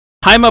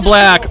I'm a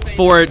Black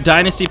for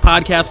Dynasty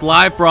Podcasts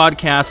Live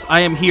Broadcast.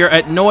 I am here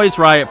at Noize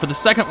Riot for the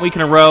second week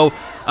in a row.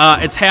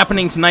 It's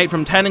happening tonight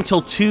from 10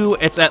 until 2.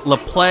 It's at La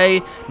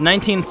Play,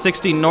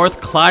 1960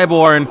 North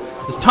Clybourne.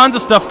 There's tons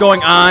of stuff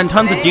going on,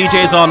 tons of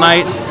DJs all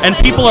night, and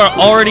people are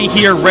already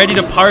here ready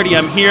to party.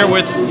 I'm here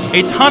with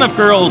a ton of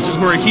girls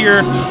who are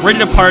here ready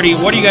to party.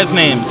 What are you guys'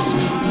 names?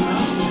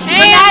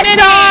 Hey,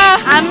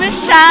 I'm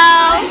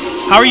Michelle.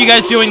 How are you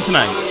guys doing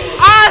tonight?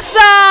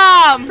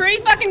 Awesome!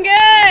 Pretty fucking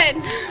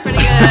good. Pretty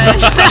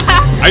good.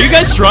 Are you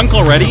guys drunk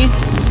already?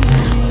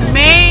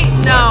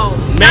 No.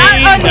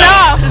 Not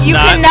enough. You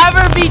can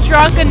never be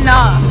drunk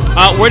enough.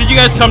 Where did you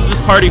guys come to this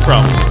party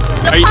from?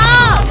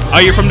 DePaul.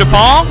 Are you from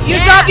DePaul?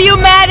 UW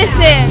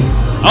Madison.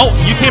 Oh,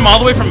 you came all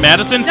the way from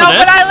Madison for this? No,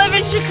 but I live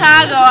in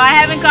Chicago. I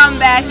haven't come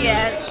back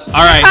yet.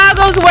 All right.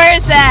 Chicago's where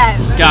it's at.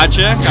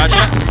 Gotcha.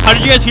 How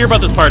did you guys hear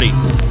about this party?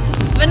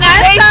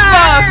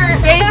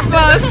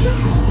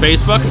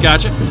 Facebook,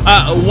 gotcha.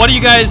 What do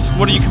you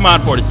come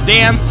out for? To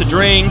dance, to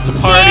drink, to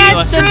party?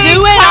 Dance, to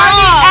do it,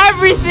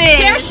 everything.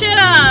 Tear shit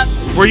up.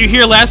 Were you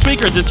here last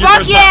week, or is this your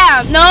first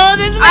time? time? No,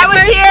 this is my first time. I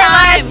was here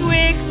last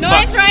week.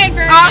 Noize Riot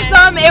version.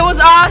 Awesome. It was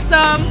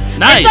awesome.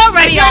 Nice. It's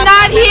already if you're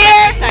not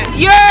here,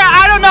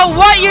 I don't know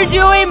what you're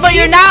doing, but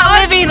you're not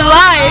living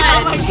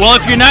life. Well,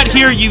 if you're not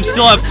here, you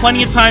still have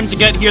plenty of time to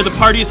get here. The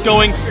party is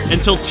going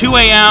until 2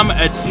 a.m.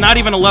 It's not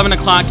even 11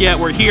 o'clock yet.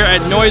 We're here at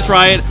Noize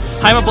Riot.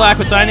 I'm a Black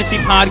with Dynasty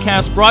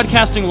Podcasts,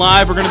 broadcasting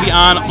live. We're going to be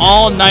on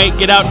all night.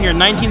 Get out here,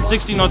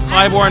 1960 North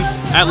Clybourne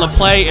at La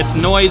Play. It's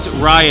Noize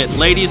Riot.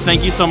 Ladies,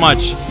 thank you so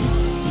much.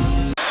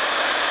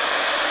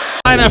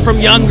 Karolina from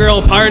Young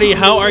Girl Party,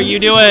 how are you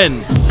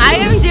doing? I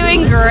am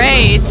doing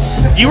great.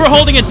 You were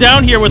holding it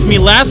down here with me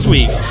last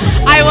week.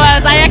 I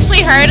was. I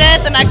actually heard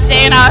it the next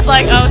day, and I was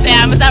like, oh,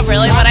 damn, is that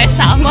really what I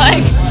sound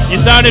like? You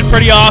sounded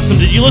pretty awesome.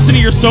 Did you listen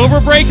to your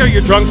sober break or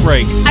your drunk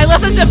break? I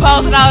listened to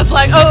both, and I was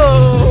like,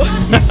 oh.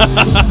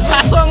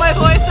 That's what my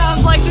voice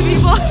sounds like to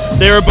people.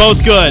 They were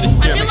both good.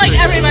 I feel like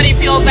everybody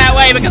feels that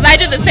way because I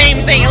do the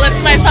same thing. I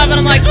listen to myself, and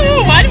I'm like,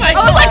 ooh, why do I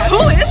was like,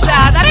 who is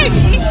that? That ain't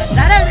me.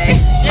 That ain't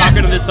me.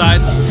 Talking to this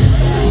side.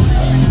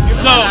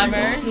 So,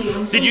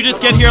 did you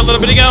just get here a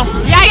little bit ago?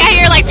 Yeah, I got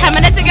here like 10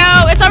 minutes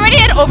ago. It's already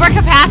at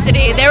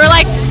overcapacity. They were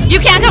like, you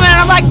can't come in.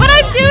 And I'm like, but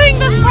I'm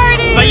doing this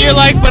party. But you're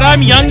like, but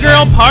I'm Young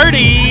Girl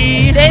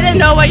Party. They didn't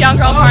know what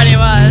Young Girl Party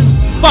was.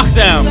 Fuck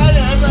them.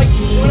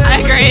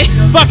 I agree.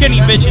 Fuck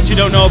any bitches who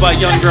don't know about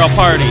Young Girl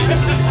Party.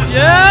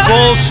 Yeah.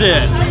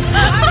 Bullshit.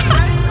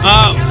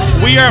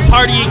 We are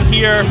partying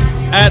here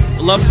at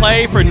La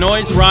Play for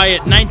Noize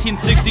Riot,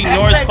 1960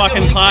 North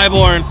fucking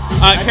Clybourne.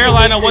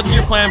 Karolina, what's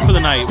your plan for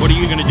the night? What are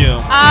you gonna do?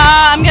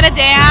 I'm gonna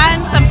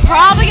dance. I'm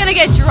probably gonna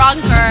get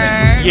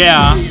drunker.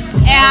 Yeah.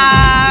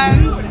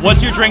 And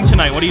what's your drink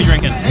tonight? What are you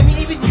drinking?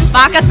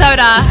 Vodka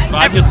soda.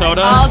 Vodka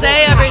soda? All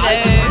day, every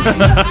day.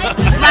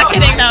 Not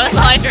kidding though. It's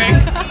all I drink.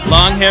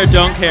 Long hair,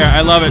 don't care.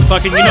 I love it.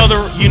 Fucking,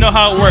 you know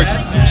how it works.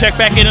 Check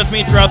back in with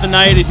me throughout the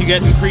night as you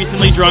get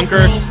increasingly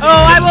drunker. Oh,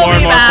 I will more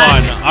and be more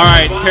back. fun. All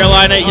right,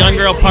 Karolina, Young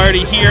Girl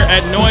Party here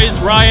at Noize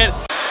Riot.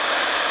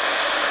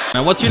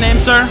 Now, what's your name,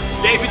 sir?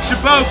 David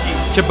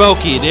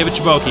Chaboki. David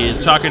Chaboki is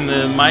talking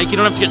to Mike. You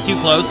don't have to get too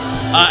close.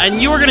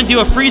 And you were going to do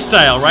a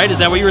freestyle, right? Is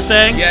that what you were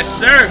saying? Yes,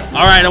 sir.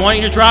 All right, I want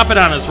you to drop it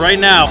on us right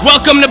now.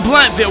 Welcome to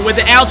Bluntville, where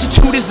the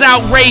altitude is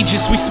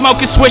outrageous. We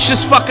smoking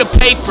swishers, fuck a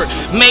paper.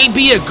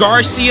 Maybe a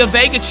Garcia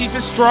Vega chief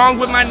is strong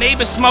with my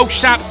neighbor. Smoke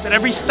shops at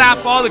every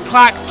stop. All the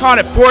clocks caught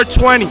at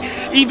 420.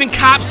 Even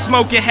cops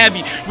smoking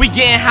heavy. We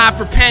getting high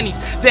for pennies.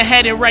 They're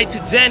heading right to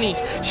Denny's.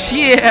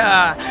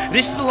 Yeah,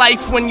 this is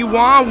life when you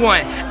want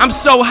one. I'm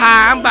so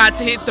high, I'm about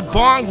to hit the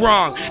bong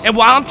wrong. And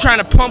while I'm trying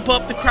to pump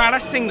up the crowd, I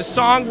sing the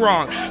song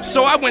wrong.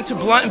 So I went to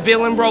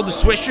Bluntville and rolled the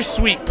Swisher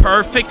Sweet.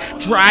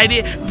 Perfect, dried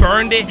it,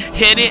 burned it,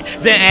 hit it,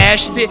 then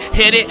ashed it,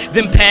 hit it,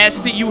 then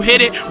passed it. You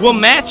hit it, we'll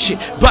match it.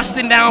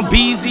 Busting down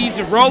BZs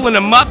and rolling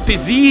them up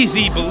is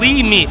easy,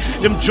 believe me.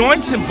 Them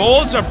joints and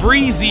bowls are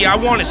breezy. I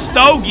want a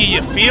stogie,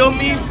 you feel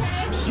me?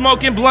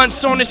 Smoking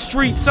blunts on the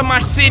streets of my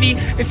city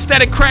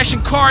instead of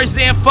crashing cars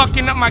and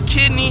fucking up my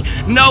kidney.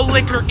 No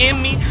liquor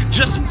in me,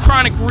 just some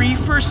chronic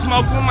reefer.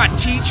 Smoking with my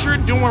teacher,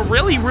 doing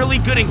really, really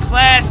good in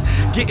class.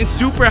 Getting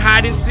super high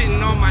and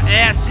sitting on my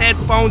ass.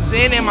 Headphones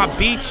in and my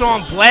beats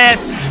on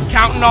blast.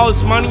 Counting all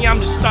this money, I'm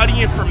just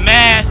studying for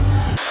math.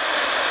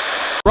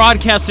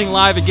 Broadcasting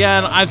live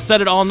again. I've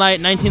said it all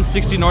night.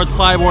 1960 North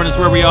Clybourne is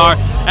where we are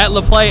at La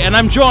Play, and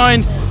I'm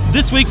joined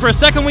this week for a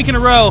second week in a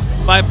row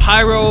by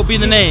Pyro Be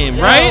the Name,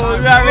 right? Yo,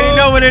 you already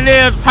know what it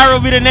is.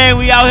 Pyro Be the Name.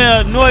 We out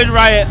here, Noize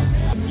Riot.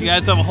 You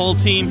guys have a whole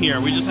team here.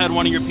 We just had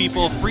one of your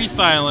people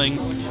freestyling.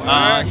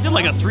 He did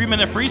like a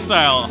 3-minute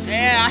freestyle.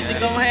 Yeah, I should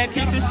go ahead and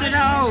kick this shit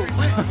out.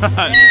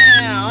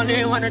 Yeah, I don't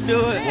even want to do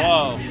it.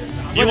 Whoa.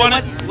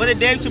 Was it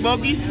Dave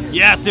Chaboki?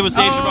 Yes, it was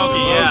Dave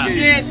Chaboki, yeah.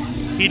 Shit.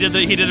 He did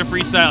a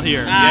freestyle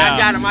here. I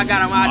got him. All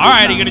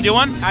right, are you going to do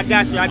one? I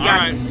got you. All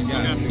right. you.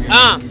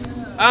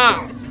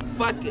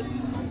 Fuck it.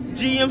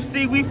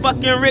 GMC, we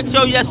fucking rich,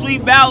 oh yes, we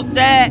bout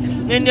that.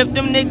 And if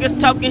them niggas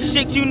talking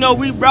shit, you know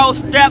we bro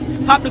step.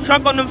 Pop the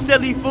trunk on them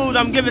silly fools,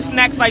 I'm giving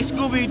snacks like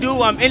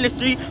Scooby-Doo. I'm in the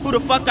street, who the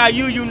fuck are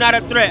you? You not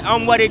a threat,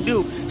 I'm what it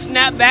do.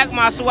 Snap back,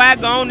 my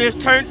swag on is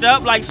turned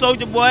up like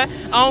Soldier Boy.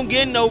 I don't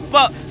get no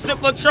fuck.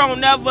 Simple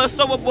Tron, never a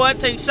sober boy.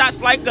 Take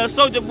shots like a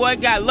Soldier Boy,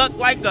 got luck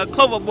like a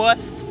Clover Boy.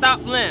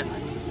 Stop playing.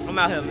 I'm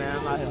out here, man,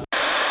 I'm out here.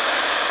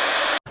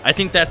 I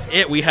think that's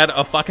it. We had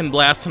a fucking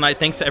blast tonight.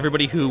 Thanks to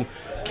everybody who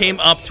came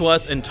up to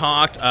us and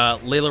talked.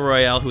 Leyla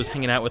Royale, who was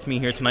hanging out with me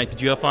here tonight.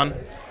 Did you have fun?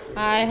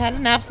 I had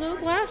an absolute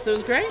blast. It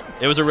was great.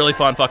 It was a really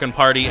fun fucking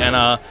party,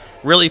 and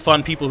really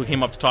fun people who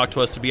came up to talk to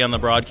us to be on the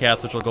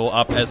broadcast, which will go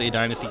up as a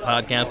Dynasty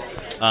podcast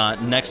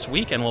next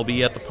week, and we'll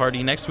be at the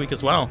party next week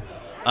as well.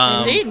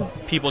 Indeed.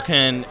 People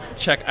can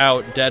check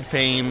out Dead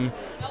Fame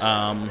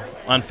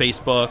on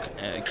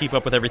Facebook, keep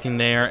up with everything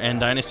there, and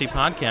Dynasty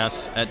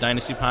Podcasts at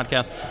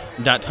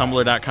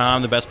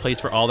dynastypodcast.tumblr.com, the best place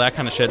for all that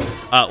kind of shit.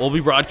 We'll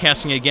be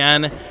broadcasting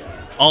again,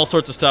 all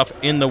sorts of stuff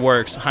in the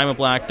works. Jaime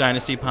Black,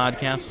 Dynasty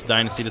Podcasts,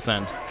 Dynasty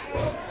Descend.